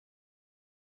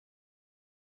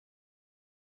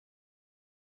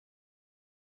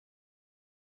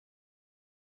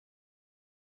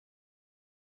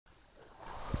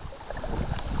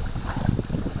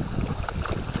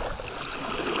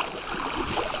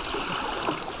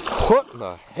What in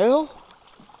the hell?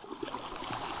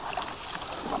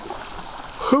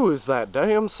 Who is that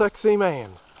damn sexy man?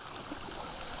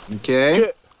 Okay.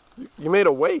 Kit, you made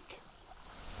a wake.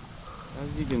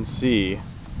 As you can see,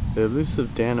 the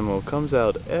elusive Danimo comes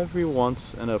out every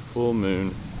once in a full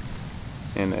moon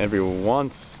and every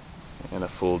once in a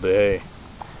full day.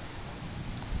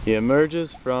 He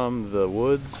emerges from the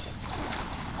woods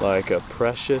like a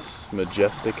precious,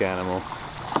 majestic animal.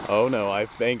 Oh no,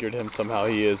 I've angered him somehow.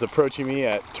 He is approaching me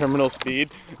at terminal speed.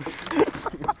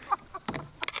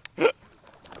 That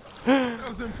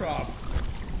was improv.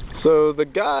 So the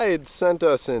guide sent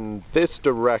us in this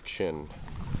direction,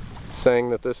 saying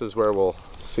that this is where we'll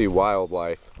see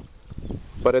wildlife.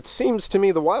 But it seems to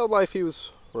me the wildlife he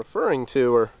was referring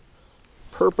to are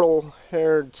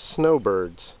purple-haired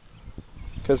snowbirds,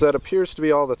 because that appears to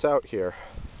be all that's out here.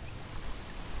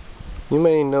 You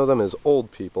may know them as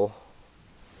old people.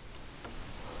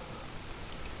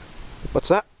 What's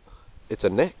that? It's a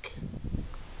Nick.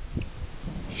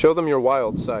 Show them your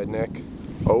wild side, Nick.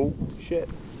 Oh, shit.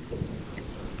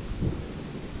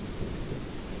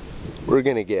 We're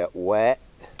gonna get wet.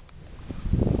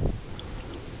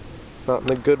 Not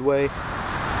in a good way.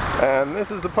 And this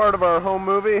is the part of our home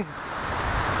movie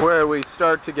where we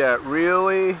start to get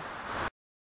really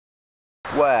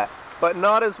wet. But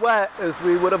not as wet as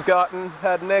we would have gotten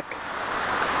had Nick,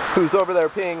 who's over there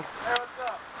peeing,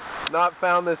 not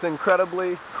found this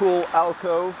incredibly cool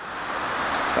alcove.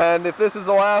 And if this is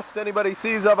the last anybody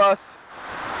sees of us,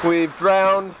 we've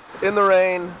drowned in the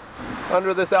rain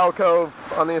under this alcove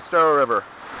on the Estero River.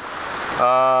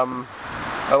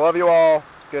 I love you all.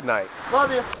 Good night. Love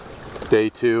you. Day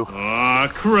 2. Aw,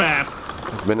 crap.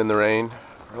 I've been in the rain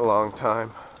for a long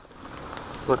time.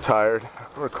 We're tired.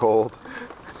 We're cold.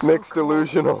 Nick's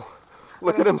delusional.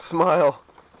 Look at him smile.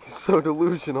 He's so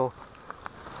delusional.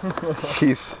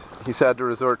 He's had to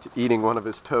resort to eating one of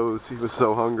his toes. He was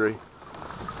so hungry.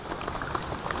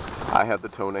 I had the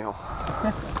toenail.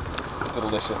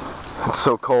 Delicious. It's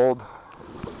so cold,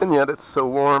 and yet it's so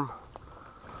warm.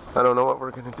 I don't know what we're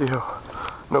gonna do.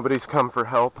 Nobody's come for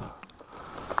help.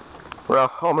 We're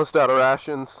almost out of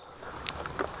rations.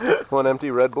 One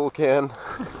empty Red Bull can.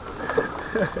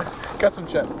 Got some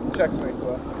Chex Mix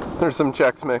left. There's some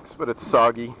Chex Mix, but it's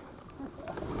soggy.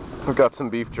 We've got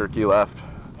some beef jerky left.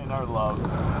 And our love.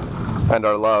 And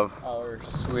our love. Our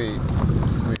sweet,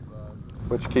 sweet love.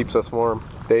 Which keeps us warm.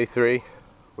 Day 3,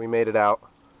 we made it out.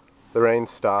 The rain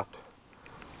stopped.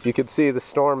 As you can see, the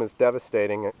storm is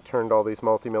devastating. It turned all these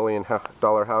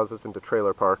multi-million-dollar houses into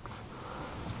trailer parks.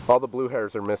 All the blue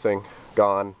hairs are missing,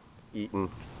 gone, eaten.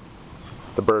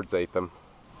 The birds ate them.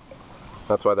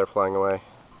 That's why they're flying away.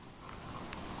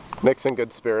 Nick's in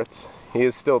good spirits. He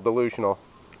is still delusional,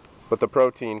 but the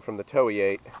protein from the toe he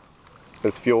ate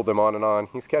has fueled him on and on.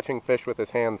 He's catching fish with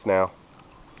his hands now.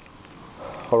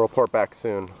 I'll report back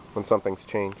soon when something's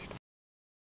changed.